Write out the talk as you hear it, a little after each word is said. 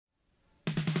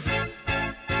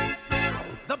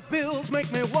Bills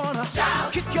make me wanna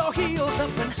shout. Kick your heels up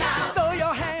and shout. Throw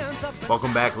your hands up and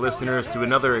Welcome back, listeners, to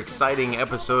another exciting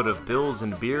episode of Bills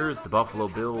and Beers, the Buffalo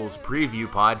Bills preview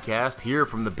podcast, here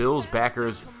from the Bills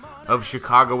backers of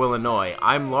Chicago, Illinois.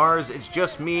 I'm Lars. It's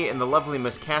just me and the lovely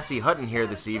Miss Cassie Hutton here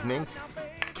this evening.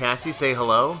 Cassie, say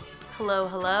hello. Hello,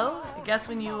 hello. I guess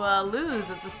when you lose,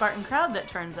 it's the Spartan crowd that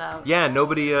turns out. Yeah,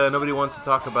 nobody wants to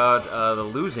talk about the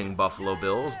losing Buffalo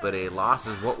Bills, but a loss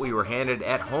is what we were handed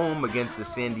at home against the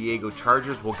San Diego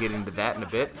Chargers. We'll get into that in a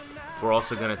bit. We're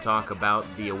also going to talk about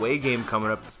the away game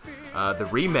coming up, the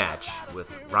rematch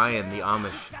with Ryan the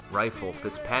Amish Rifle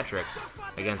Fitzpatrick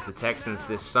against the Texans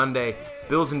this Sunday.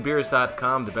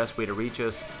 BillsandBeers.com, the best way to reach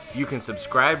us. You can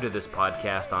subscribe to this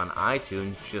podcast on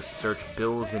iTunes. Just search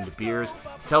Bills and Beers.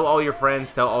 Tell all your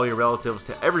friends, tell all your relatives,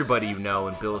 to everybody you know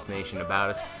in Bills Nation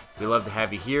about us. We love to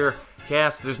have you here.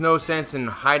 Cass, there's no sense in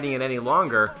hiding it any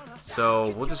longer, so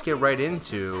we'll just get right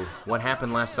into what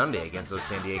happened last Sunday against those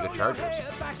San Diego Chargers.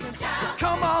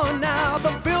 come on now,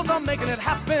 the Bills are making it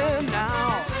happen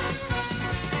now.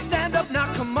 Stand up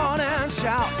now, come on and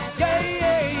shout. Yeah,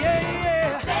 yeah,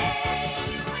 yeah,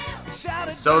 yeah. Shout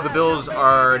it So the down, Bills baby.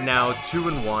 are now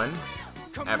 2-1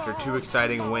 after two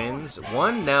exciting wins.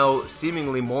 One now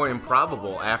seemingly more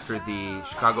improbable after the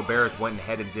Chicago Bears went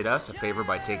ahead and did us a favor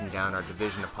by taking down our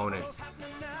division opponent,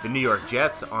 the New York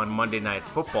Jets, on Monday Night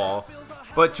Football.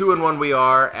 But 2-1 we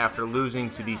are after losing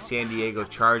to the San Diego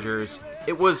Chargers.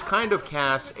 It was kind of,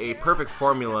 Cass, a perfect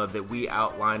formula that we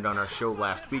outlined on our show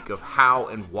last week of how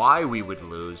and why we would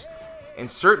lose, and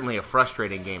certainly a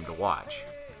frustrating game to watch.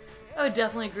 I would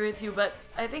definitely agree with you, but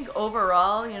I think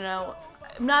overall,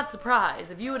 I'm not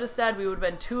surprised. If you would have said we would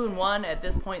have been 2-1 at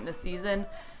this point in the season,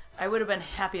 I would have been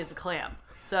happy as a clam.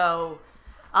 So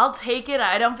I'll take it.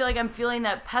 I don't feel like I'm feeling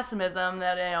that pessimism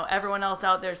that everyone else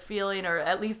out there's feeling, or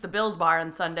at least the Bills bar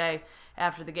on Sunday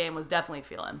after the game was definitely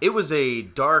feeling. It was a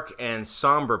dark and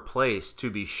somber place, to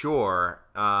be sure,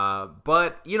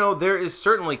 but there is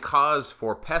certainly cause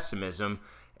for pessimism,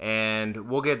 and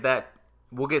we'll get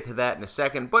to that in a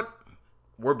second. But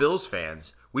we're Bills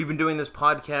fans. We've been doing this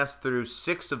podcast through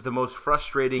 6 of the most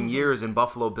frustrating years in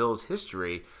Buffalo Bills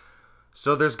history,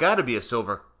 so there's got to be a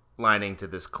silver lining to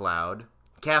this cloud.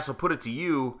 Cass, I'll put it to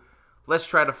you. Let's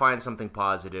try to find something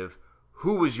positive.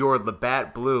 Who was your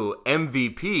Labatt Blue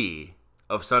MVP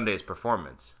of Sunday's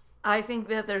performance? I think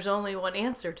that there's only one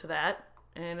answer to that,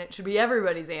 and it should be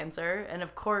everybody's answer. And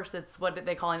of course, it's what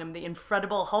they calling him, the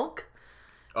Infredible Hulk.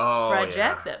 Oh, Fred yeah.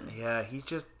 Jackson. Yeah, he's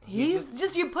just You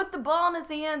put the ball in his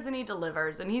hands and he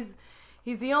delivers, and he's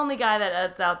the only guy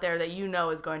that's out there that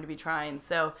is going to be trying.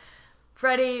 So,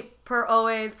 Freddie,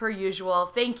 per usual,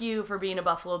 thank you for being a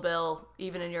Buffalo Bill,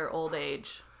 even in your old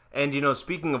age. And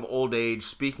speaking of old age,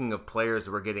 speaking of players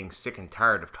that we're getting sick and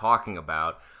tired of talking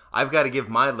about, I've got to give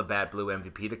my Labatt Blue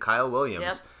MVP to Kyle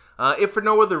Williams. Yep. If for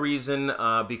no other reason,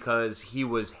 because he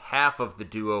was half of the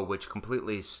duo which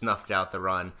completely snuffed out the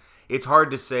run. It's hard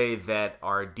to say that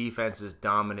our defense's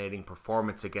dominating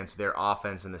performance against their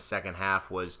offense in the second half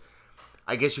was,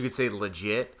 I guess you could say,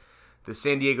 legit. The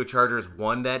San Diego Chargers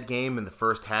won that game in the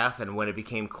first half, and when it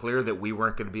became clear that we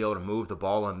weren't going to be able to move the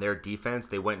ball on their defense,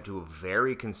 they went to a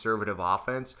very conservative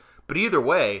offense. But either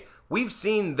way, we've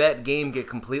seen that game get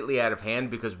completely out of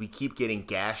hand because we keep getting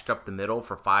gashed up the middle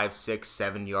for 5, 6,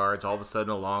 7 yards. All of a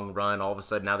sudden, a long run. All of a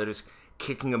sudden, now they're just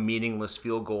kicking a meaningless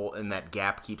field goal, and that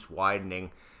gap keeps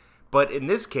widening. But in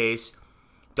this case,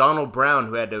 Donald Brown,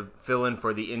 who had to fill in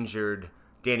for the injured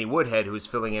Danny Woodhead, who was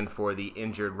filling in for the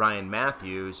injured Ryan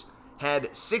Matthews,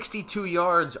 had 62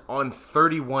 yards on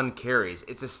 31 carries.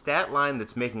 It's a stat line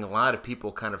that's making a lot of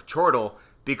people kind of chortle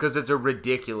because it's a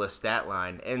ridiculous stat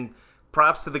line. And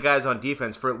props to the guys on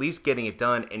defense for at least getting it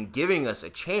done and giving us a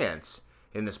chance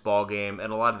in this ball game.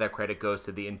 And a lot of that credit goes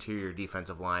to the interior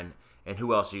defensive line. And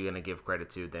who else are you going to give credit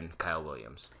to than Kyle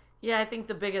Williams? Yeah, I think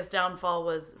the biggest downfall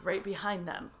was right behind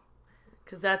them,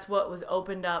 because that's what was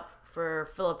opened up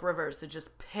for Phillip Rivers to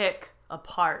just pick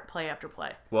apart play after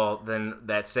play. Well, then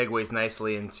that segues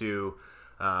nicely into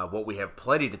what we have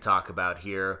plenty to talk about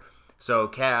here. So,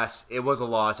 Cass, it was a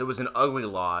loss. It was an ugly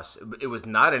loss. It was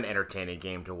not an entertaining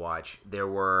game to watch. There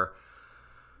were,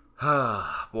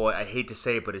 boy, I hate to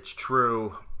say it, but it's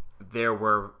true. There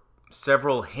were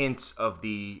several hints of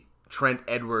the Trent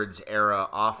Edwards era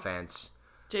offense.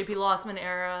 JP Lossman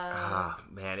era.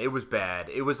 Man, it was bad.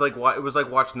 It was like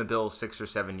watching the Bills 6 or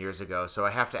 7 years ago. So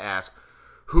I have to ask,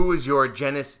 who was your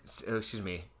Jenny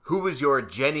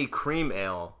Cream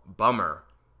Ale bummer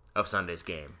of Sunday's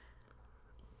game?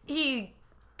 He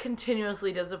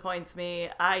continuously disappoints me.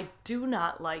 I do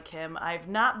not like him. I've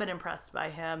not been impressed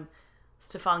by him.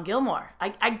 Stephon Gilmore.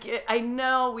 I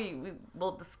know we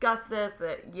will discuss this,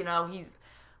 that, you know, he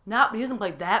doesn't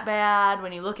play that bad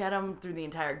when you look at him through the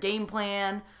entire game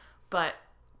plan, but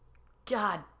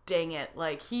God dang it,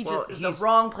 like, he just is the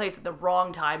wrong place at the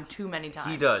wrong time too many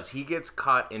times. He does. He gets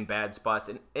caught in bad spots,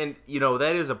 and you know,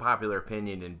 that is a popular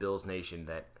opinion in Bills Nation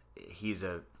that he's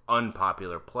a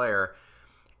unpopular player,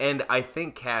 and I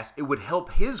think, Cass, it would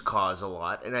help his cause a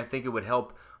lot, and I think it would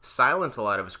help silence a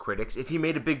lot of his critics if he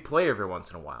made a big play every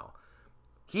once in a while.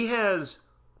 He has,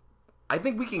 I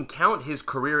think we can count his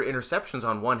career interceptions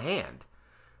on one hand.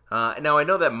 Now, I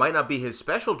know that might not be his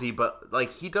specialty, but,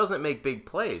 like, he doesn't make big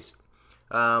plays.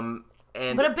 But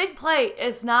a big play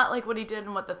is not like what he did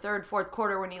in the third, fourth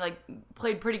quarter when he, like,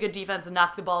 played pretty good defense and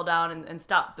knocked the ball down and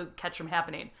stopped the catch from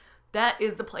happening. That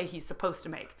is the play he's supposed to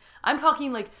make. I'm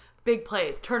talking, like, big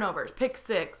plays, turnovers, pick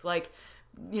six, like,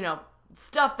 you know,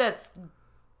 stuff that's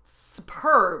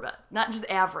superb, not just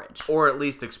average. Or at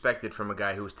least expected from a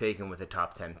guy who was taken with a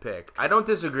top 10 pick. I don't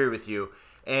disagree with you,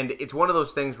 and it's one of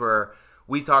those things where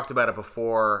we talked about it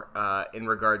before in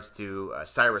regards to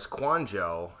Cyrus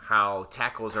Kouandjio, how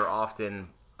tackles are often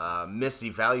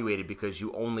misevaluated because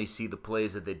you only see the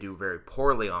plays that they do very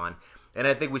poorly on. And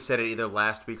I think we said it either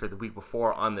last week or the week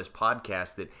before on this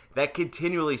podcast that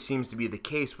continually seems to be the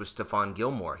case with Stephon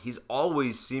Gilmore. He's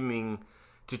always seeming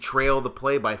to trail the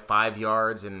play by 5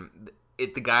 yards, and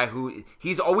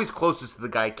he's always closest to the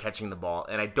guy catching the ball,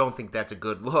 and I don't think that's a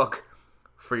good look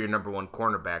for your number one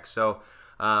cornerback. So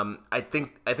I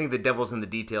think the devil's in the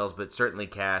details, but certainly,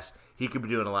 Cass, he could be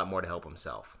doing a lot more to help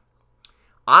himself.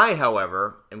 I,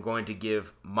 however, am going to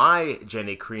give my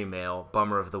Jenny Cream Ale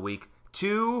Bummer of the Week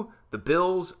to the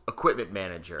Bills equipment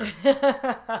manager.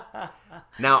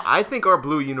 Now, I think our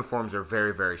blue uniforms are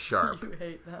very, very sharp. You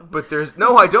hate them. But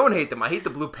no, I don't hate them. I hate the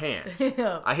blue pants.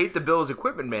 Yeah. I hate the Bills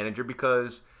equipment manager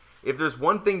because if there's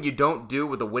one thing you don't do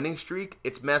with a winning streak,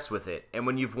 it's mess with it. And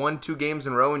when you've won 2 games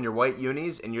in a row in your white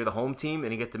unis and you're the home team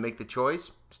and you get to make the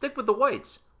choice, stick with the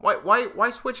whites. Why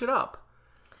switch it up?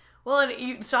 Well, and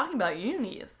you talking about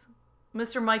unis,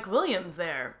 Mr. Mike Williams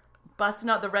there, busting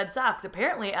out the Red Sox.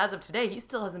 Apparently, as of today, he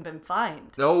still hasn't been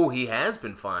fined. No, he has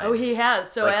been fined. Oh, he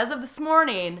has. So as of this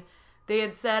morning, they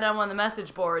had said on one of the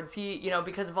message boards,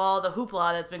 because of all the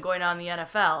hoopla that's been going on in the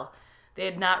NFL, they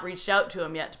had not reached out to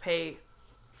him yet to pay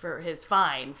for his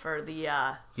fine for the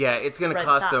it's going to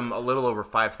cost him a little over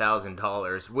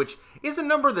 $5,000, which is a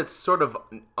number that's sort of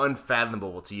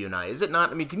unfathomable to you and I. Is it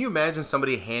not? I mean, can you imagine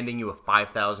somebody handing you a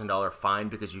 $5,000 fine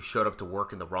because you showed up to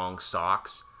work in the wrong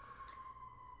socks?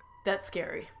 That's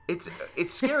scary. It's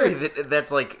scary that's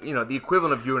like, the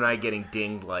equivalent of you and I getting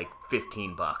dinged like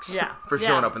 $15 for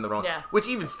showing up in the wrong, which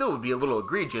even still would be a little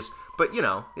egregious, but we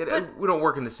don't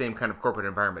work in the same kind of corporate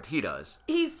environment he does.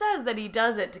 He says that he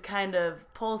does it to kind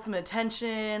of pull some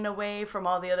attention away from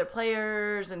all the other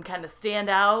players and kind of stand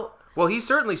out. Well, he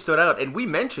certainly stood out, and we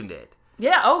mentioned it.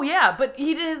 Yeah, but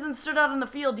he hasn't stood out on the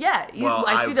field yet.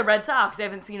 I see the Red Sox. I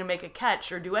haven't seen him make a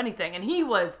catch or do anything, and he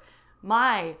was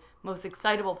my most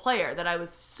excitable player that I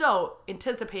was so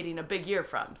anticipating a big year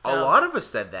from. So. A lot of us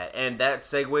said that, and that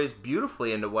segues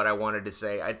beautifully into what I wanted to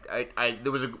say.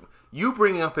 You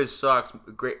bringing up his socks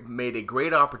made a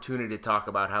great opportunity to talk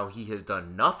about how he has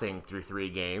done nothing through 3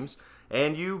 games,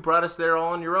 and you brought us there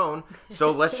all on your own.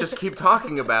 So let's just keep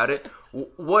talking about it.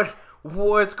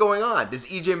 What's going on? Does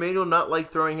EJ Manuel not like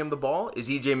throwing him the ball? Is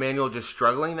EJ Manuel just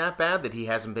struggling that bad that he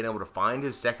hasn't been able to find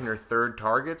his second or third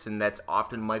targets, and that's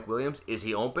often Mike Williams? Is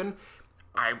he open?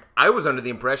 I was under the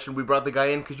impression we brought the guy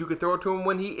in because you could throw it to him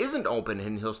when he isn't open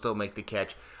and he'll still make the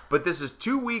catch. But this is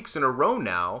 2 weeks in a row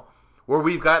now where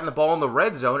we've gotten the ball in the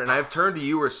red zone, and I've turned to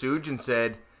you or Suj and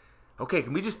said, okay,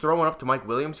 can we just throw one up to Mike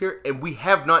Williams here? And we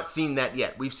have not seen that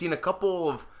yet. We've seen a couple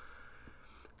of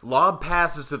lob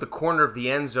passes to the corner of the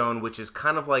end zone, which is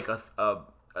kind of like a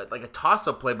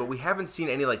toss-up play, but we haven't seen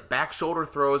any like back shoulder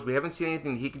throws. We haven't seen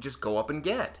anything that he can just go up and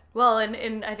get. Well,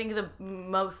 and I think the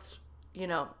most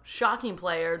shocking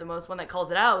play, or the most one that calls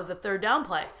it out, is the third down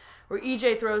play where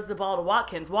EJ throws the ball to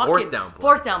Watkins. Fourth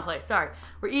down play. Sorry,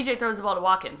 where EJ throws the ball to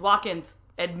Watkins. Watkins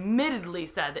admittedly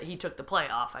said that he took the play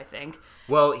off. I think.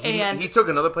 Well, he took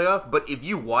another play off, but if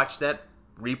you watch that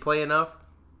replay enough,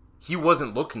 he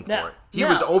wasn't looking for it. He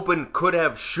was open,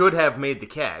 should have made the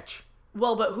catch.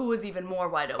 Well, but who was even more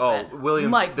wide open? Oh,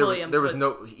 Williams. Mike Williams.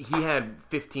 He had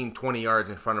 15, 20 yards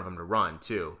in front of him to run,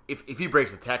 too. If he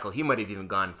breaks the tackle, he might have even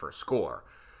gone for a score.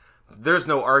 There's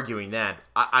no arguing that.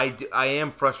 I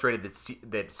am frustrated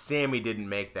that Sammy didn't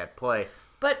make that play.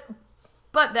 But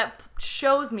that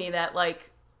shows me that, like,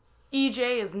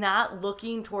 EJ is not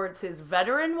looking towards his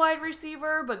veteran wide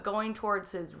receiver, but going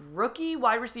towards his rookie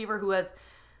wide receiver who has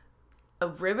a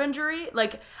rib injury.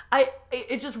 Like,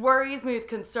 it just worries me with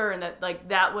concern that, like,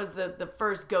 that was the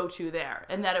first go-to there,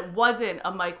 and that it wasn't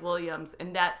a Mike Williams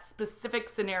in that specific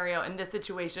scenario in this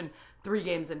situation 3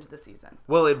 games into the season.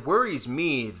 Well, it worries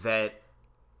me that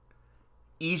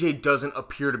EJ doesn't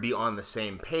appear to be on the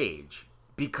same page,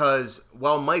 because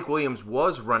while Mike Williams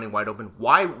was running wide open,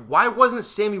 why wasn't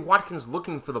Sammy Watkins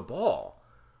looking for the ball?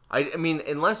 I mean,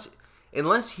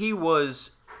 unless he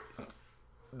was...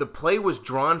 The play was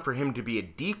drawn for him to be a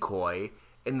decoy,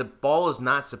 and the ball is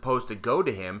not supposed to go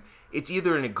to him. It's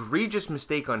either an egregious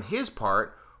mistake on his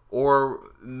part,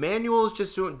 or Manuel is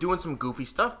just doing some goofy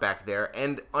stuff back there.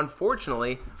 And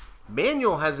unfortunately,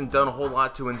 Manuel hasn't done a whole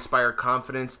lot to inspire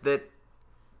confidence that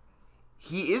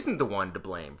he isn't the one to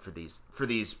blame for these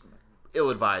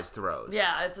ill-advised throws.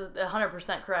 Yeah, it's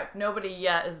 100% correct. Nobody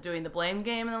yet is doing the blame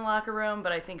game in the locker room,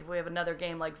 but I think if we have another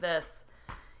game like this,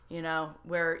 you know,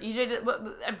 where EJ,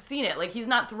 I've seen it. Like, he's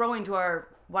not throwing to our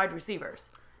wide receivers.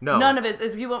 No. None of it.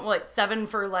 He went, 7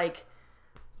 for,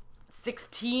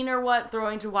 16 or what,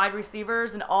 throwing to wide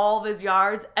receivers, and all of his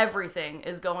yards, everything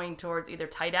is going towards either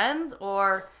tight ends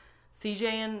or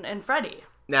CJ and Freddie.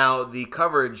 Now, the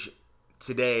coverage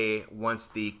today, once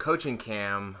the coaching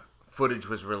cam footage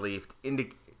was released,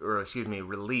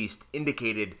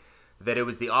 indicated that it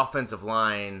was the offensive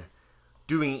line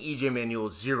doing EJ Manuel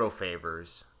 0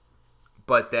 favors,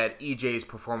 but that EJ's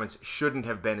performance shouldn't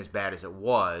have been as bad as it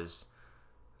was.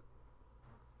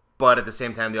 But at the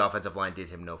same time, the offensive line did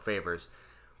him no favors.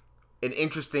 An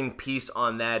interesting piece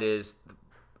on that is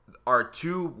our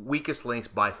 2 weakest links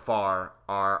by far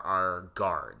are our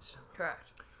guards.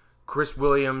 Correct. Chris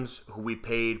Williams, who we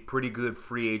paid pretty good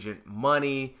free agent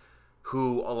money,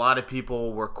 who a lot of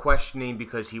people were questioning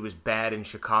because he was bad in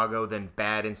Chicago, then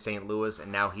bad in St. Louis,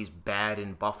 and now he's bad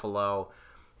in Buffalo.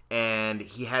 And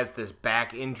he has this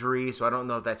back injury, so I don't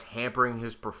know if that's hampering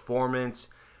his performance.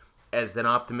 As an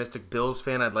optimistic Bills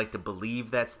fan, I'd like to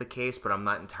believe that's the case, but I'm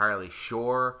not entirely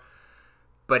sure.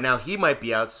 But now he might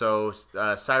be out, so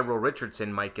Cyril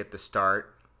Richardson might get the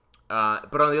start.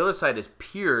 But on the other side is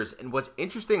Pierce, and what's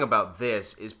interesting about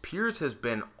this is Pierce has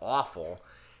been awful,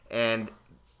 and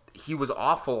he was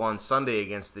awful on Sunday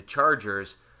against the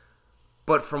Chargers.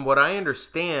 But from what I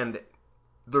understand,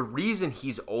 the reason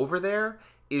he's over there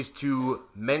is to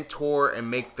mentor and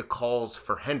make the calls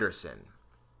for Henderson.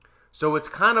 So it's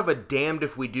kind of a damned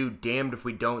if we do, damned if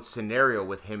we don't scenario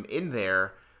with him in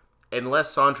there,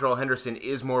 unless Sontrell Henderson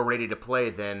is more ready to play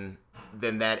than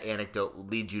that anecdote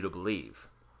leads you to believe.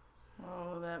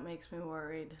 Oh, that makes me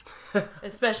worried.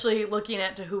 Especially looking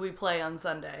at who we play on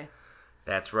Sunday.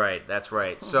 That's right.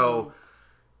 So,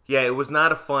 yeah, it was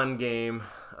not a fun game.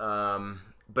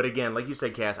 But again, like you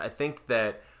said, Cass, I think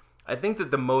that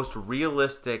the most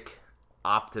realistic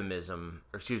optimist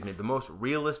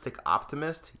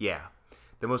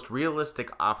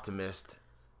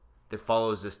that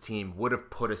follows this team would have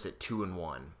put us at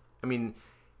 2-1. I mean,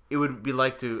 it would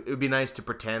be nice to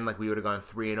pretend like we would have gone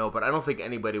 3-0, but I don't think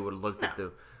anybody would have looked at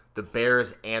the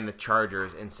Bears and the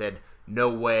Chargers and said, no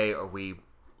way are we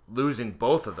losing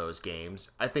both of those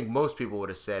games. I think most people would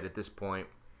have said at this point,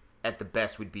 at the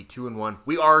best, we'd be 2-1.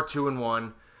 We are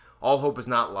 2-1. All hope is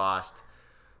not lost.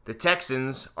 The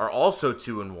Texans are also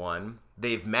 2-1.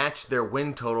 They've matched their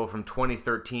win total from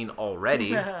 2013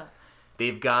 already.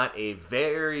 They've got a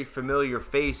very familiar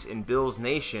face in Bills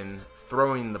Nation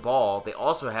throwing the ball. They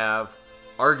also have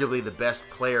arguably the best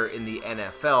player in the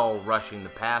NFL rushing the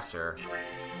passer.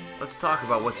 Let's talk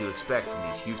about what to expect from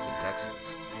these Houston Texans.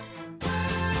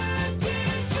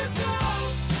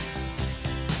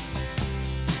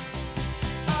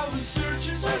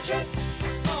 Searching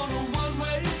on a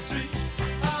one-way street.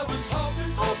 I was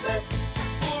hoping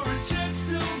for a chance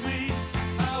to meet.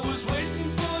 I was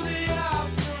waiting for the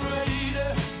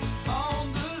operator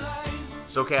on the line.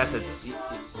 So, Cass, it's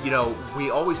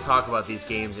we always talk about these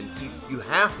games, and you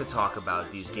have to talk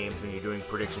about these games when you're doing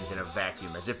predictions in a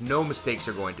vacuum, as if no mistakes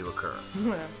are going to occur,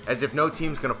 as if no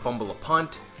team's going to fumble a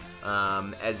punt,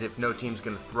 as if no team's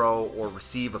going to throw or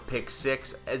receive a pick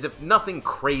six, as if nothing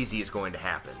crazy is going to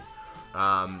happen.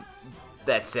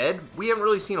 That said, we haven't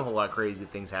really seen a whole lot of crazy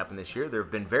things happen this year. There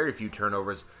have been very few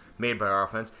turnovers made by our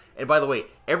offense. And by the way,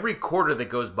 every quarter that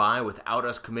goes by without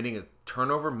us committing a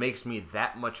turnover makes me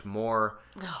that much more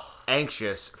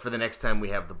anxious for the next time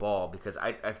we have the ball, because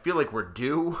I feel like we're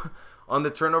due on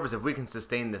the turnovers. If we can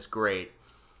sustain this, great.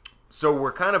 So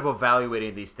we're kind of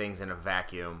evaluating these things in a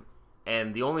vacuum.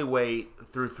 And the only way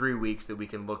through 3 weeks that we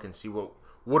can look and see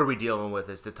what are we dealing with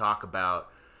is to talk about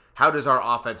how does our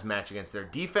offense match against their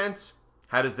defense?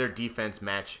 How does their defense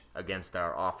match against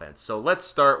our offense? So let's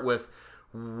start with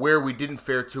where we didn't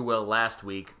fare too well last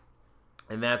week,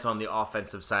 and that's on the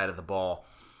offensive side of the ball.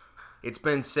 It's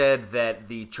been said that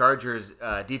the Chargers'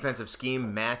 defensive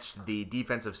scheme matched the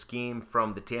defensive scheme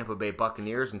from the Tampa Bay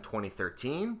Buccaneers in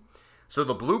 2013. So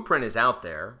the blueprint is out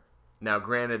there. Now,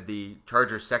 granted, the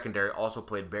Chargers' secondary also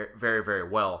played very, very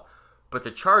well, but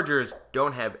the Chargers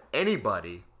don't have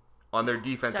anybody on their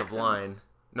defensive Texans. line.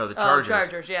 No, the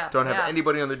Chargers, yeah. don't have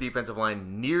anybody on their defensive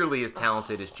line nearly as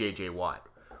talented as J.J. Watt.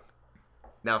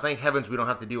 Now, thank heavens we don't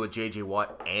have to deal with J.J.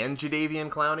 Watt and Jadeveon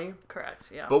Clowney.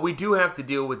 Correct, yeah. But we do have to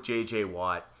deal with J.J.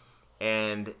 Watt,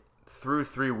 and through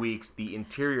 3 weeks, the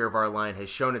interior of our line has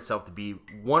shown itself to be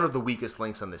one of the weakest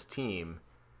links on this team.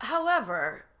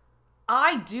 However,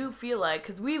 I do feel like,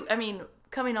 because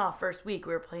coming off first week,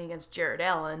 we were playing against Jared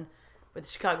Allen with the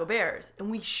Chicago Bears, and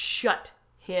we shut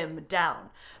him down.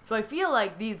 So I feel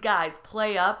like these guys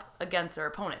play up against their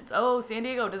opponents. Oh, San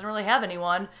Diego doesn't really have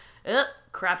anyone.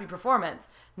 Crappy performance.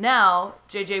 Now,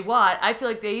 J.J. Watt, I feel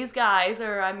like these guys,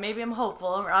 or maybe I'm hopeful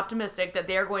or optimistic, that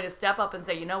they're going to step up and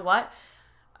say, you know what?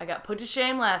 I got put to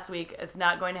shame last week. It's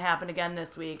not going to happen again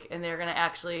this week. And they're going to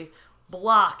actually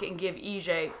block and give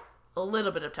EJ a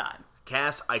little bit of time.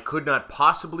 Cass, I could not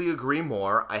possibly agree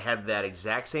more. I had that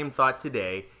exact same thought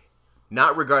today,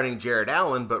 not regarding Jared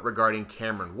Allen, but regarding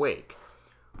Cameron Wake.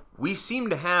 We seem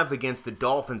to have against the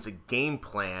Dolphins a game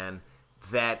plan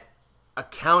that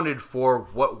accounted for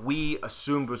what we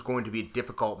assumed was going to be a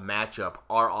difficult matchup,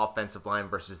 our offensive line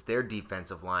versus their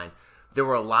defensive line. There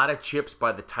were a lot of chips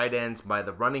by the tight ends, by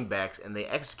the running backs, and they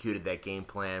executed that game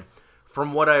plan.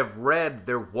 From what I've read,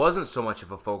 there wasn't so much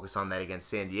of a focus on that against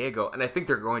San Diego, and I think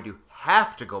they're going to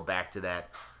have to go back to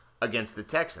that against the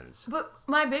Texans. But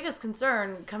my biggest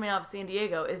concern coming off San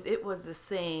Diego is it was the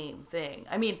same thing.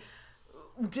 I mean,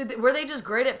 were they just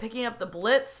great at picking up the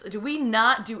blitz? Do we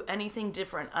not do anything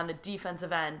different on the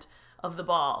defensive end of the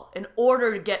ball in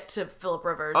order to get to Phillip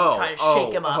Rivers and try to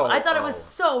shake him up? I thought it was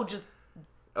so just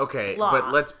okay, blah.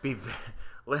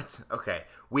 But okay.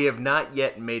 We have not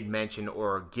yet made mention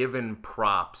or given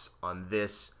props on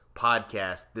this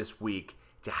podcast this week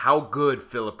to how good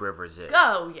Phillip Rivers is.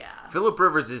 Oh, yeah. Phillip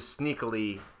Rivers is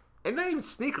sneakily, and not even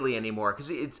sneakily anymore, because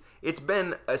it's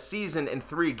been a season and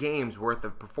 3 games worth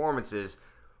of performances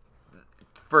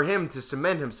for him to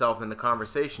cement himself in the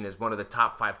conversation as one of the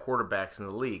top 5 quarterbacks in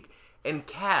the league. And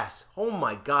Cass, oh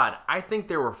my God, I think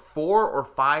there were 4 or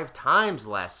 5 times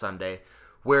last Sunday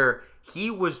where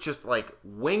he was just like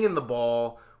winging the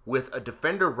ball with a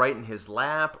defender right in his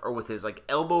lap or with his like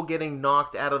elbow getting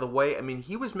knocked out of the way. I mean,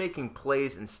 he was making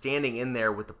plays and standing in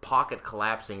there with the pocket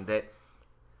collapsing that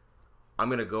I'm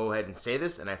going to go ahead and say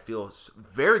this, and I feel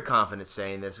very confident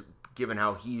saying this given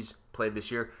how he's played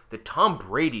this year, that Tom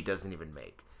Brady doesn't even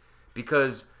make.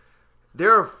 Because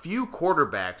there are few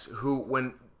quarterbacks who,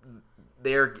 when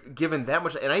they're given that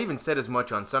much, and I even said as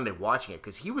much on Sunday watching it,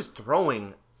 because he was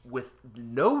throwing with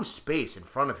no space in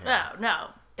front of him. No.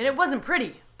 And it wasn't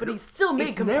pretty, but he still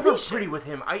made completions. It's never pretty with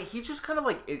him. He just kind of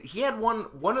like, he had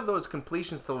one of those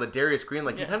completions to Ladarius Green,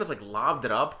 like he kind of like lobbed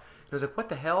it up. And I was like, what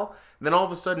the hell? And then all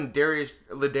of a sudden,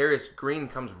 Ladarius Green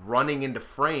comes running into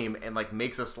frame and like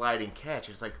makes a sliding catch.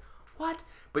 It's like, what?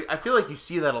 But I feel like you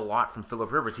see that a lot from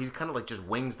Phillip Rivers. He kind of like just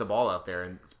wings the ball out there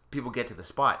and people get to the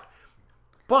spot.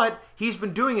 But he's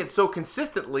been doing it so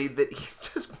consistently that he's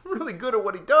just really good at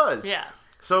what he does. Yeah.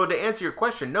 So to answer your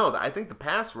question, no, I think the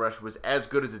pass rush was as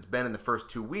good as it's been in the first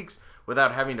 2 weeks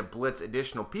without having to blitz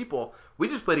additional people. We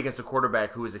just played against a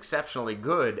quarterback who is exceptionally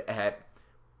good at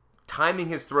timing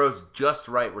his throws just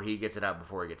right where he gets it out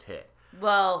before he gets hit.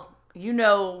 Well, you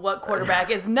know what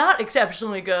quarterback is not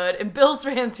exceptionally good, and Bills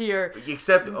fans here.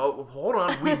 Except, hold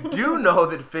on, we do know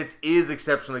that Fitz is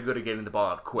exceptionally good at getting the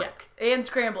ball out quick. Yes. And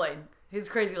scrambling. His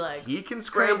crazy legs. He can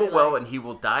scramble well, and he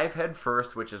will dive head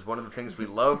first, which is one of the things we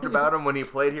loved about him when he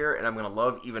played here, and I'm going to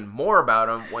love even more about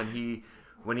him when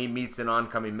he meets an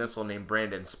oncoming missile named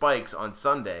Brandon Spikes on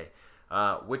Sunday,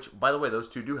 which, by the way, those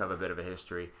two do have a bit of a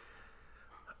history.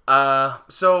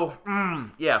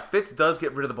 Fitz does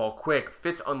get rid of the ball quick.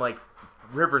 Fitz, unlike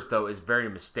Rivers, though, is very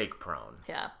mistake-prone.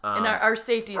 Yeah, and our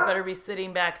safeties better be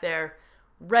sitting back there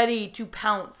ready to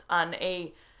pounce on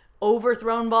a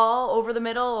overthrown ball over the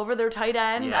middle, over their tight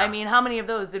end. Yeah. I mean, how many of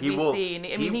those did we see?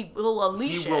 He will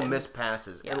unleash it. He will miss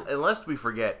passes. Yeah. And lest we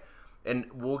forget,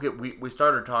 and we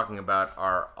started talking about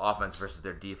our offense versus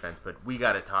their defense, but we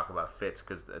got to talk about Fitz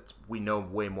because we know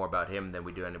way more about him than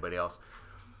we do anybody else.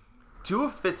 2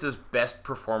 of Fitz's best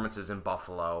performances in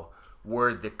Buffalo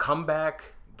were the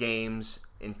comeback games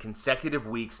in consecutive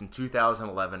weeks in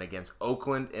 2011 against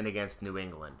Oakland and against New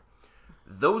England.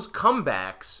 Those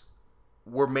comebacks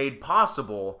were made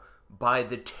possible by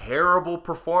the terrible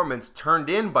performance turned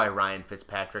in by Ryan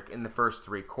Fitzpatrick in the first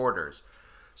 3 quarters.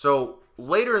 So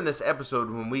later in this episode,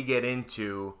 when we get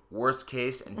into worst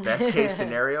case and best case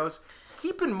scenarios,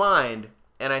 keep in mind,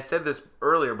 and I said this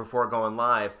earlier before going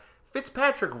live,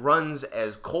 Fitzpatrick runs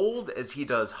as cold as he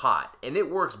does hot, and it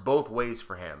works both ways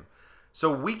for him.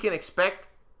 So we can expect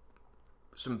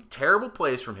some terrible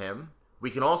plays from him. We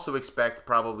can also expect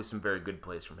probably some very good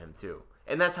plays from him, too.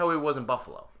 And that's how he was in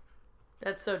Buffalo.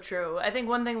 That's so true. I think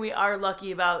one thing we are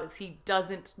lucky about is he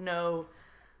doesn't know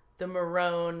the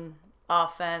Marrone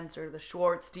offense or the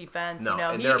Schwartz defense.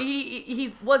 No,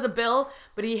 he was a Bill,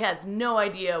 but he has no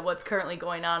idea what's currently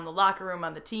going on in the locker room,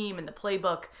 on the team, in the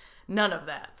playbook. None of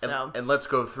that. So and let's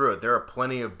go through it. There are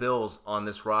plenty of Bills on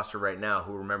this roster right now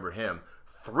who remember him.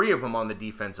 3 of them on the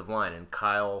defensive line, and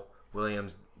Kyle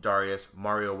Williams, Darius,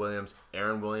 Mario Williams,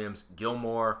 Aaron Williams,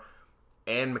 Gilmore,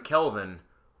 and McKelvin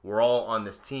were all on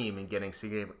this team and getting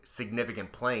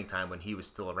significant playing time when he was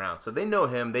still around. So they know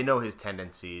him. They know his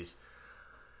tendencies.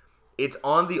 It's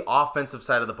on the offensive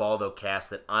side of the ball, though, Cass,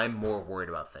 that I'm more worried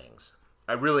about things.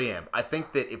 I really am. I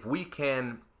think that if we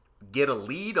can get a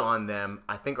lead on them,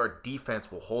 I think our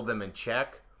defense will hold them in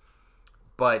check.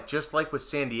 But just like with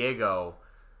San Diego,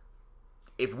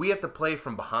 if we have to play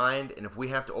from behind and if we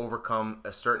have to overcome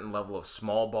a certain level of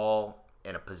small ball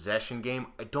and a possession game,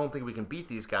 I don't think we can beat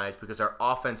these guys because our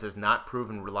offense has not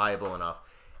proven reliable enough.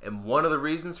 And one of the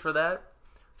reasons for that,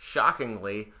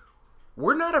 shockingly,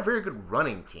 we're not a very good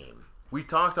running team. We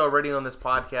talked already on this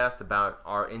podcast about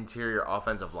our interior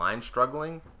offensive line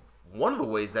struggling. One of the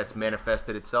ways that's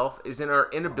manifested itself is in our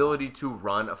inability to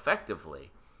run effectively.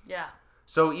 yeah.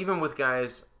 So even with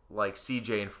guys like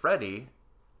CJ and Freddie,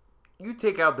 you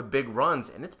take out the big runs,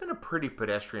 and it's been a pretty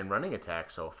pedestrian running attack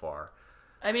so far.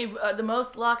 I mean, the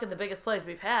most luck and the biggest plays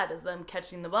we've had is them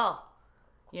catching the ball.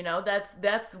 You know,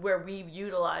 that's where we've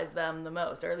utilized them the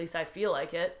most, or at least I feel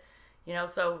like it. You know,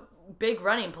 so big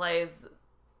running plays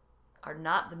are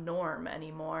not the norm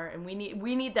anymore, and we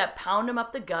need that pound them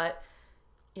up the gut.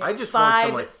 You know, I just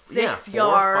 5, want 6 4,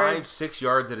 yards. 5, 6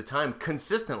 yards at a time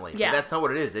consistently. Yeah. But that's not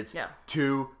what it is. It's Yeah.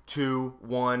 2, 2,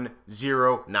 1,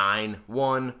 0, 9,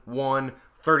 1, 1,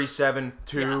 37,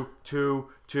 2, Yeah. 2,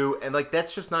 2. And, like,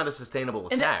 that's just not a sustainable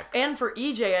attack. And for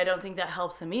EJ, I don't think that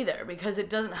helps him either, because it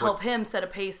doesn't help him set a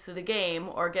pace to the game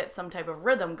or get some type of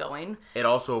rhythm going. It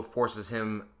also forces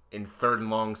him in third and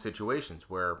long situations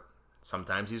where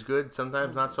sometimes he's good,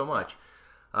 sometimes not so much.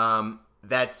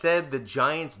 That said, the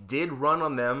Giants did run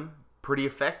on them pretty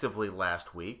effectively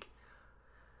last week.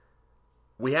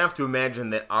 We have to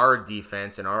imagine that our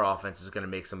defense and our offense is going to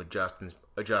make some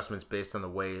adjustments based on the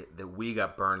way that we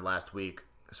got burned last week.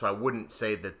 So I wouldn't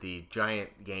say that the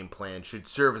Giant game plan should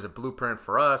serve as a blueprint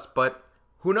for us, but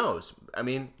who knows? I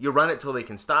mean, you run it till they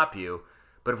can stop you.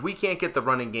 But if we can't get the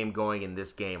running game going in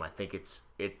this game, I think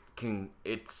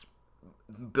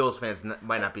Bills fans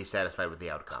might not be satisfied with the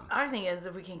outcome. Our thing is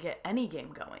if we can get any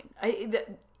game going.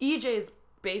 EJ's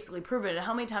basically proven it.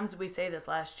 How many times did we say this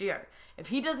last year? If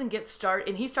he doesn't get started,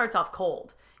 and he starts off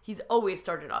cold, he's always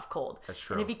started off cold. That's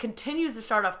true. And if he continues to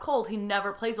start off cold, he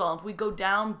never plays well. And if we go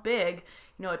down big,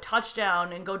 a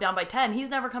touchdown and go down by 10, he's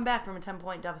never come back from a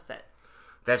 10-point deficit.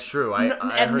 That's true.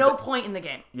 At no point in the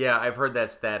game. Yeah, I've heard that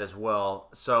stat as well.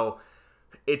 So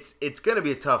it's going to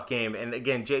be a tough game. And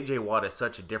again, J.J. Watt is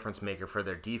such a difference maker for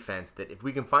their defense that if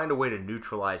we can find a way to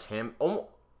neutralize him,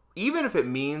 even if it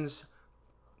means,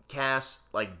 Cass,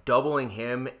 like doubling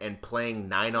him and playing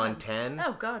 9 on 10.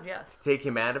 Oh, God, yes. Take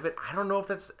him out of it. I don't know if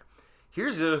that's...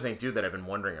 Here's the other thing, too, that I've been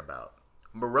wondering about.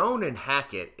 Marrone and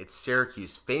Hackett at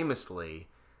Syracuse famously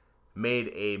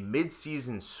made a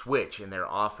midseason switch in their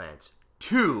offense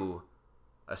to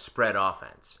a spread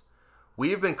offense.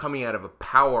 We have been coming out of a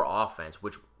power offense,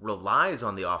 which relies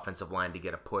on the offensive line to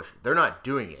get a push. They're not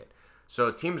doing it.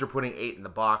 So teams are putting 8 in the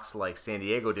box like San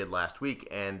Diego did last week,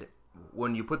 and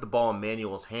when you put the ball in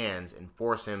Manuel's hands and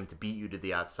force him to beat you to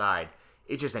the outside,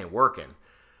 it just ain't working.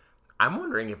 I'm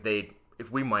wondering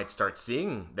if we might start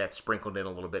seeing that sprinkled in a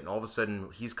little bit, and all of a sudden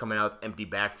he's coming out empty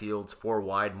backfields 4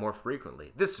 wide more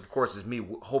frequently. This, of course, is me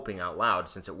hoping out loud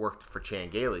since it worked for Chan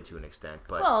Gailey to an extent.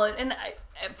 But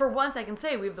for once I can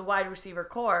say we have the wide receiver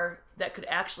core that could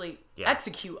actually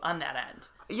execute on that end.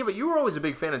 Yeah, but you were always a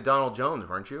big fan of Donald Jones,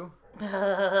 weren't you?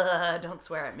 Don't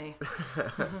swear at me.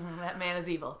 That man is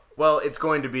evil. Well, it's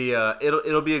going to be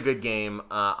it'll be a good game.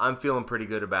 I'm feeling pretty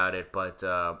good about it, but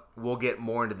we'll get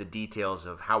more into the details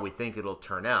of how we think it'll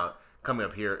turn out coming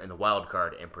up here in the wild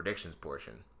card and predictions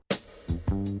portion.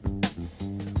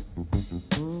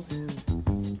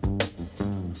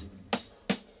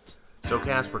 So,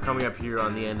 Cass, we're coming up here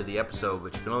on the end of the episode,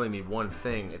 but you can only mean one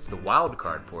thing. It's the wild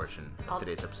card portion of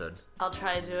today's episode. I'll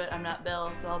try to do it. I'm not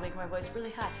Bill, so I'll make my voice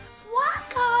really high. Wild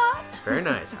card! Very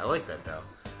nice. I like that, though.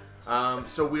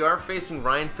 So we are facing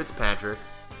Ryan Fitzpatrick,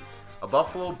 a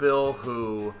Buffalo Bill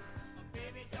who,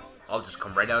 I'll just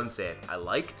come right out and say it, I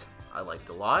liked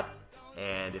a lot.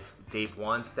 And if Dave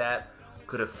Wannstedt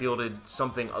could have fielded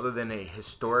something other than a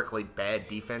historically bad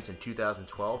defense in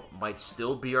 2012, might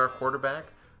still be our quarterback,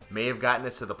 may have gotten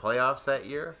us to the playoffs that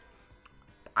year.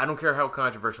 I don't care how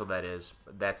controversial that is.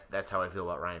 That's how I feel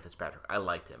about Ryan Fitzpatrick. I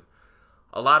liked him.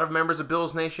 A lot of members of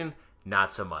Bills Nation,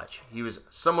 not so much. He was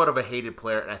somewhat of a hated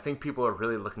player, and I think people are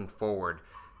really looking forward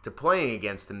to playing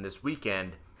against him this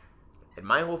weekend. And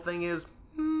my whole thing is,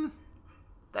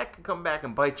 that could come back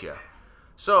and bite you.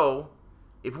 So,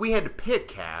 if we had to pick,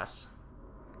 Cass,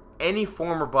 any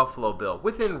former Buffalo Bill,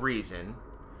 within reason,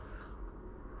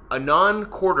 a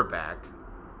non-quarterback,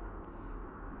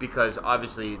 because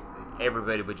obviously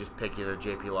everybody would just pick either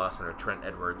J.P. Lossman or Trent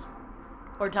Edwards.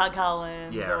 Or Todd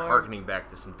Collins. Yeah, or harkening back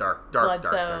to some dark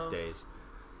days.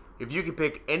 If you could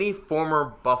pick any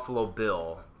former Buffalo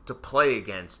Bill to play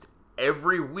against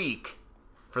every week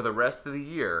for the rest of the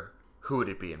year, who would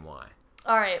it be and why?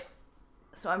 All right.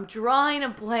 So I'm drawing a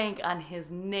blank on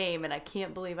his name, and I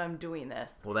can't believe I'm doing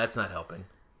this. Well, that's not helping.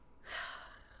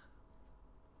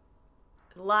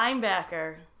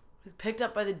 Linebacker was picked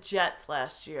up by the Jets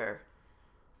last year.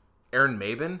 Aaron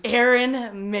Maben? Aaron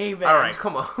Maben. All right,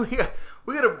 come on.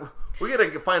 We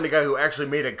gotta find a guy who actually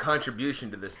made a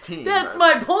contribution to this team. That's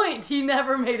my point. He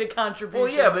never made a contribution. Well,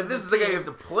 yeah, but this is a guy you have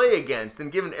to play against, and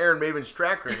given Aaron Maben's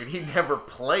track record, he never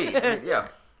played. Yeah,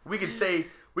 we could say,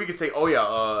 oh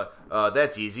yeah,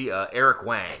 that's easy, Eric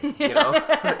Wang, you know,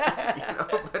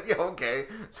 but yeah, okay.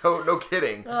 So no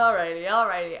kidding. Alrighty.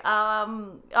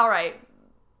 All right.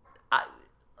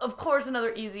 Of course,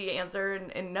 another easy answer,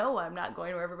 and no, I'm not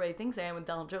going where everybody thinks I am with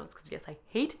Donald Jones, because yes, I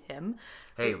hate him.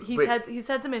 Hey, he's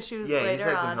had some issues. Yeah, later he's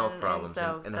had some on, health problems,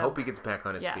 and so, I hope he gets back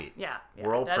on his feet. Yeah.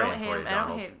 We're all praying for you, Donald. I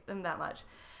don't hate him that much.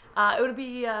 It would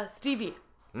be Stevie.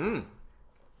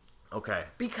 Okay.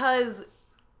 Because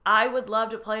I would love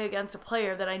to play against a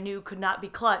player that I knew could not be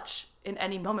clutch in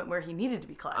any moment where he needed to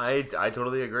be clutch. I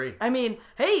totally agree. I mean,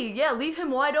 hey, yeah, leave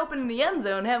him wide open in the end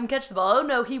zone, have him catch the ball. Oh,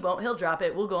 no, he won't. He'll drop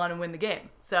it. We'll go on and win the game.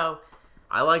 So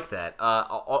I like that.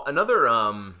 Another,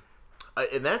 and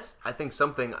that's, I think,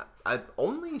 something,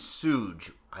 only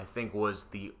Suge, I think, was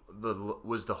the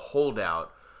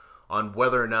holdout on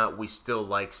whether or not we still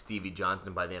like Stevie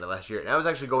Johnson by the end of last year. And I was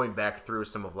actually going back through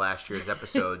some of last year's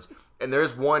episodes, and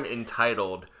there's one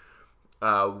entitled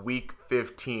Week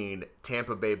 15,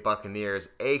 Tampa Bay Buccaneers,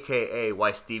 a.k.a.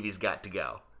 Why Stevie's Got to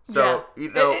Go. So,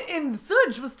 yeah. And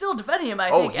Suge was still defending him, I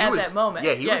think, at that moment.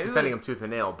 Yeah, he was defending him tooth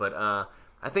and nail, but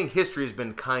I think history has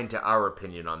been kind to our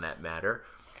opinion on that matter.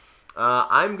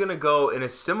 I'm going to go in a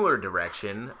similar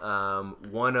direction.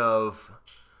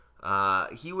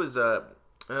 He was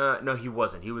no, he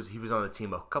wasn't. He was on the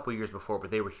team a couple years before, but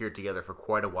they were here together for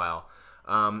quite a while.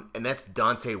 And that's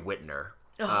Dante Whitner.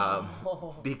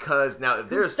 Because now if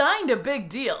there's signed a big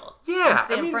deal. Yeah, in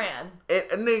San Fran.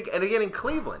 And again in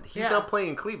Cleveland. He's now playing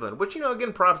in Cleveland, which,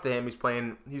 again, props to him. He's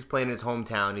playing in his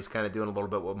hometown. He's kind of doing a little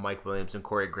bit what Mike Williams and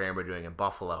Corey Graham are doing in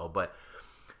Buffalo, but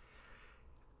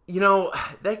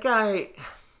that guy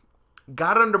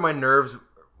got under my nerves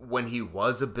when he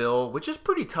was a Bill, which is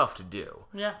pretty tough to do.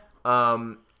 Yeah.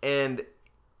 And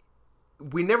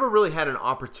we never really had an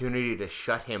opportunity to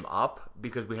shut him up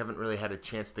because we haven't really had a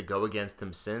chance to go against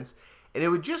him since. And it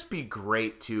would just be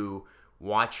great to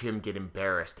watch him get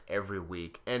embarrassed every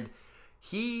week. And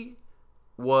he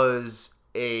was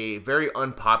a very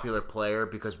unpopular player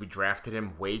because we drafted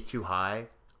him way too high.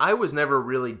 I was never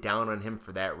really down on him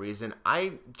for that reason.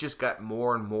 I just got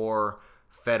more and more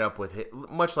fed up with it,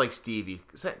 much like Stevie.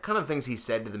 Kind of things he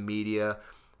said to the media,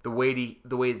 the way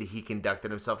that he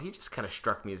conducted himself, he just kind of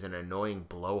struck me as an annoying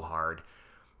blowhard.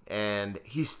 And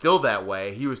he's still that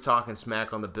way. He was talking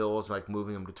smack on the Bills, like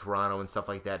moving him to Toronto and stuff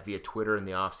like that via Twitter in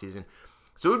the offseason.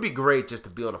 So it would be great just to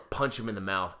be able to punch him in the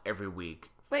mouth every week.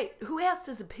 Wait, who asked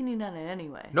his opinion on it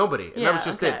anyway? Nobody. And that was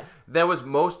just it. That was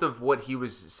most of what he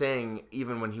was saying,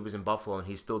 even when he was in Buffalo, and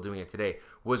he's still doing it today,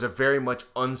 was a very much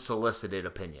unsolicited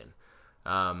opinion.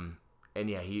 And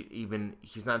yeah,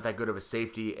 he's not that good of a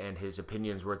safety, and his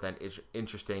opinions weren't that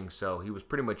interesting, so he was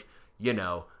pretty much,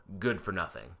 good for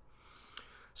nothing.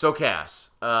 So, Cass,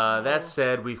 that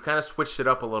said, we've kind of switched it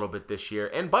up a little bit this year.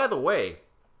 And by the way,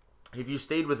 if you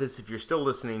stayed with us, if you're still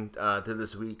listening to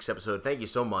this week's episode, thank you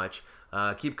so much.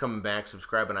 Keep coming back.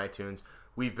 Subscribe on iTunes.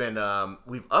 We've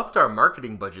upped our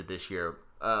marketing budget this year.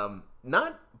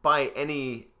 Not by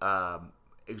any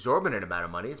exorbitant amount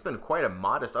of money. It's been quite a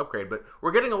modest upgrade, but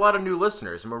we're getting a lot of new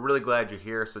listeners, and we're really glad you're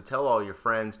here. So tell all your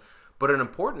friends. But an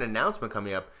important announcement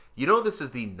coming up. This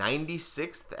is the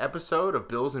 96th episode of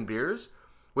Bills and Beers.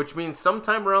 Which means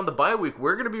sometime around the bye week,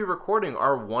 we're going to be recording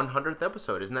our 100th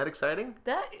episode. Isn't that exciting?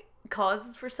 That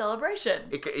causes for celebration.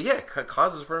 It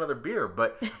causes for another beer.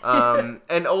 But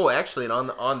actually,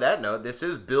 on that note, this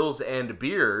is Bills and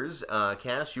Beers.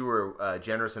 Cass, you were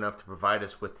generous enough to provide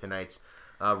us with tonight's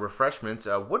refreshments.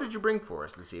 What did you bring for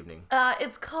us this evening?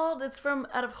 It's from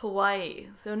out of Hawaii.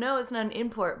 So no, it's not an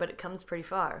import, but it comes pretty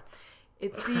far.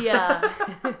 It's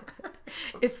the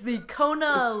it's the Kona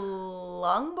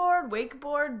longboard,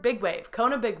 wakeboard, big wave.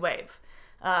 Kona big wave.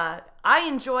 I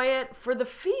enjoy it. For the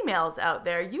females out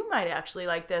there, you might actually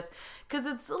like this because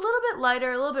it's a little bit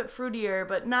lighter, a little bit fruitier,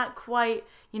 but not quite,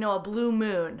 a blue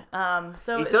moon.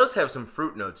 So it does have some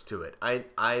fruit notes to it.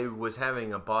 I was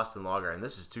having a Boston Lager, and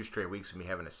this is 2 straight weeks of me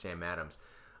having a Sam Adams,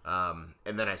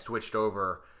 and then I switched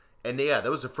over. And yeah, that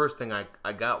was the first thing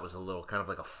I got was a little kind of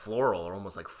like a floral or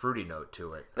almost like fruity note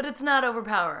to it. But it's not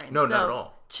overpowering. No, not at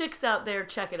all. Chicks out there,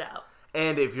 check it out.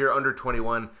 And if you're under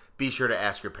 21, be sure to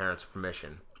ask your parents'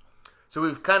 permission. So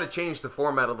we've kind of changed the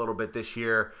format a little bit this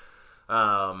year.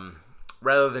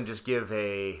 Rather than just give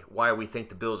why we think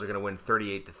the Bills are going to win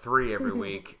 38-3 every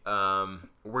week,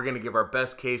 we're going to give our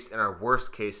best case and our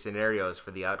worst case scenarios for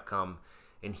the outcome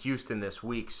in Houston this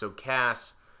week. So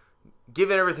Cass,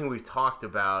 given everything we've talked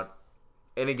about,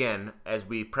 and again, as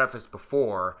we prefaced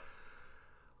before,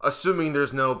 assuming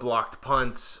there's no blocked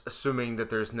punts, assuming that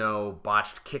there's no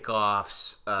botched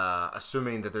kickoffs,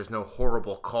 assuming that there's no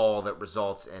horrible call that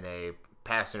results in a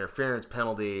pass interference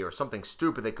penalty or something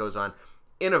stupid that goes on,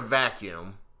 in a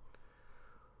vacuum,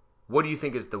 what do you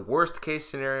think is the worst case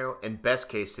scenario and best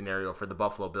case scenario for the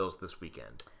Buffalo Bills this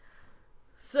weekend?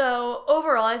 So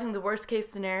overall, I think the worst case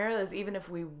scenario is even if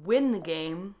we win the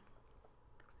game,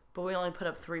 but we only put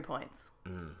up 3 points.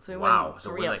 So we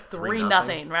win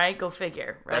 3-0, right? Go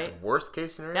figure, right? That's worst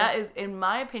case scenario? That is, in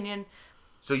my opinion...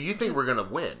 So you think we're going to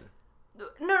win?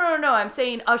 No. I'm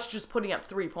saying us just putting up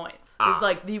 3 points is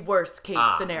like the worst case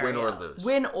scenario. Win or lose.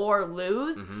 Win or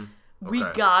lose. Mm-hmm. Okay. We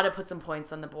got to put some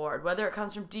points on the board. Whether it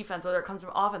comes from defense, whether it comes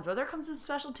from offense, whether it comes from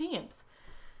special teams.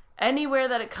 Anywhere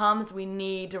that it comes, we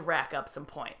need to rack up some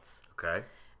points. Okay.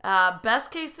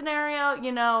 Best case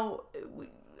scenario,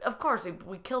 of course,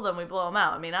 we kill them, we blow them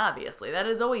out. I mean, obviously, that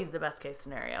is always the best case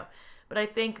scenario. But I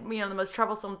think, the most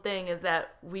troublesome thing is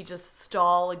that we just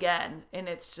stall again, and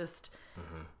it's just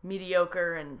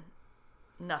mediocre and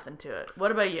nothing to it.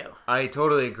 What about you? I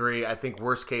totally agree. I think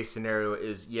worst case scenario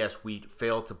is, yes, we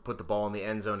fail to put the ball in the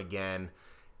end zone again,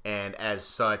 and as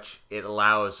such, it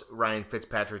allows Ryan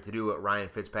Fitzpatrick to do what Ryan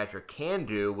Fitzpatrick can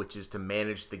do, which is to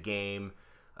manage the game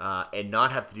and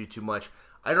not have to do too much.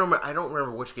 I don't remember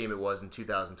which game it was in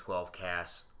 2012,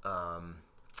 Cass.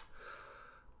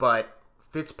 But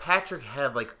Fitzpatrick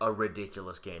had like a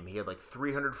ridiculous game. He had like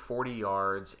 340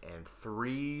 yards and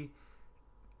 3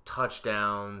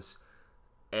 touchdowns,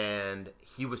 and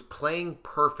he was playing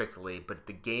perfectly, but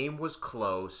the game was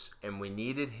close, and we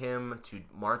needed him to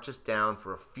march us down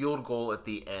for a field goal at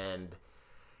the end.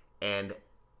 And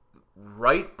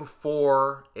right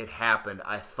before it happened,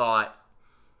 I thought,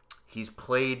 he's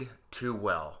played too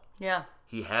well. Yeah.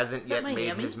 He hasn't yet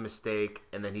made his mistake,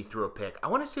 and then he threw a pick. I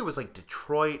want to say it was like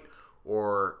Detroit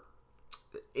or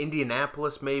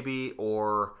Indianapolis maybe,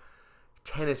 or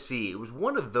Tennessee. It was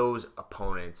one of those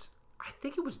opponents. I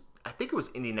think it was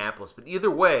Indianapolis, but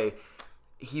either way,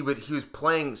 he was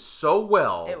playing so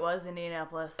well. It was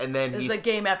Indianapolis. And then it was the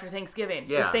game after Thanksgiving.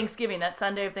 Yeah. It was Thanksgiving, that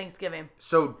Sunday of Thanksgiving.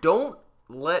 So don't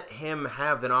let him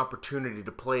have an opportunity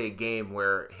to play a game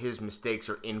where his mistakes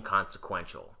are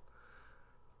inconsequential.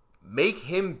 Make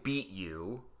him beat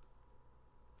you,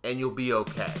 and you'll be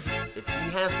okay. If he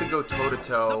has to go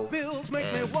toe-to-toe, and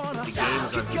the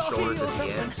game's on his shoulders at the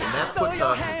end, and that puts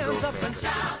us as Bills fans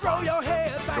at a good spot.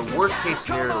 So worst case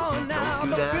scenario,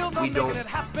 we don't do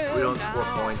that. We don't score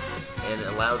points, and it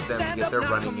allows them to get their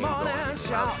running game going. It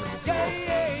allows them to do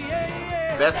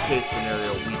okay. Best case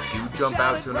scenario, we do jump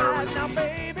out to an early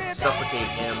lead, suffocate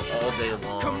him all day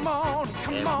long,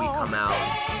 and we come out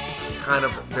kind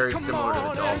of very similar to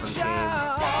the Dolphins game,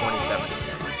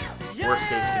 27-10. Worst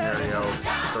case scenario,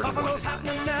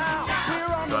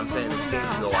 31-9. So I'm saying this game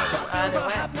can go either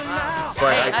way.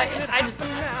 But I would just like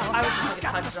a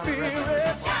touchdown.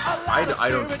 I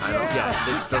don't.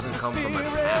 Yeah, it doesn't come from a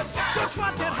pass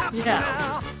touchdown.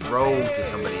 Yeah. Just throw to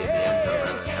somebody in the end zone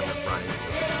rather than have them run into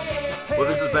it. Well,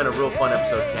 this has been a real fun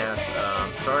episode, Cass.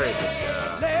 Sorry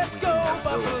that we didn't have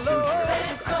Bill and Sue here.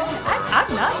 I think we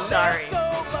I'm not sorry.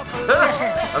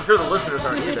 I'm sure the listeners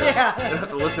aren't either. Yeah. They don't have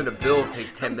to listen to Bill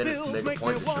take 10 minutes to make a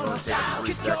point that should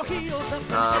only take him 3 seconds.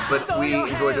 But we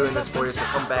enjoy doing this for you, so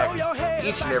come back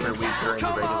each and every week during the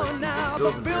regular season.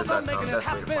 BillsandBeers.com, best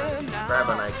way to find us. Subscribe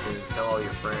on iTunes, tell all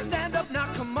your friends. It's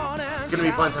going to be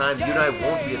a fun time. You and I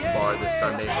won't be at the bar this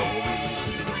Sunday, but we'll be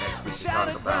reconvening next week to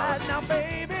talk about the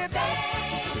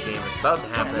game that's about to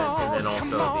happen, and then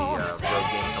also the road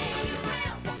game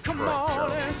coming up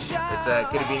against Detroit. So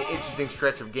it's going to be an interesting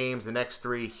stretch of games. The next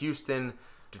 3, Houston,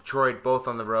 Detroit, both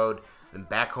on the road, then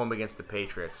back home against the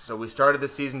Patriots. So we started the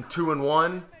season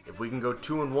 2-1. If we can go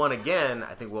 2-1 again,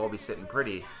 I think we'll all be sitting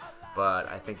pretty. But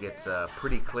I think it's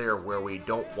pretty clear where we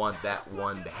don't want that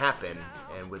one to happen.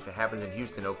 And if it happens in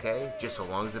Houston, okay. Just so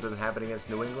long as it doesn't happen against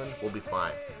New England, we'll be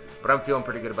fine. But I'm feeling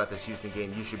pretty good about this Houston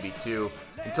game. You should be too.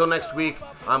 Until next week,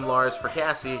 I'm Lars for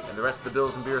Cassie and the rest of the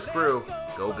Bills and Beers crew.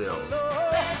 Go Bills.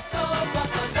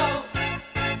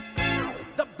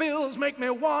 The Bills make me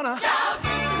wanna shout.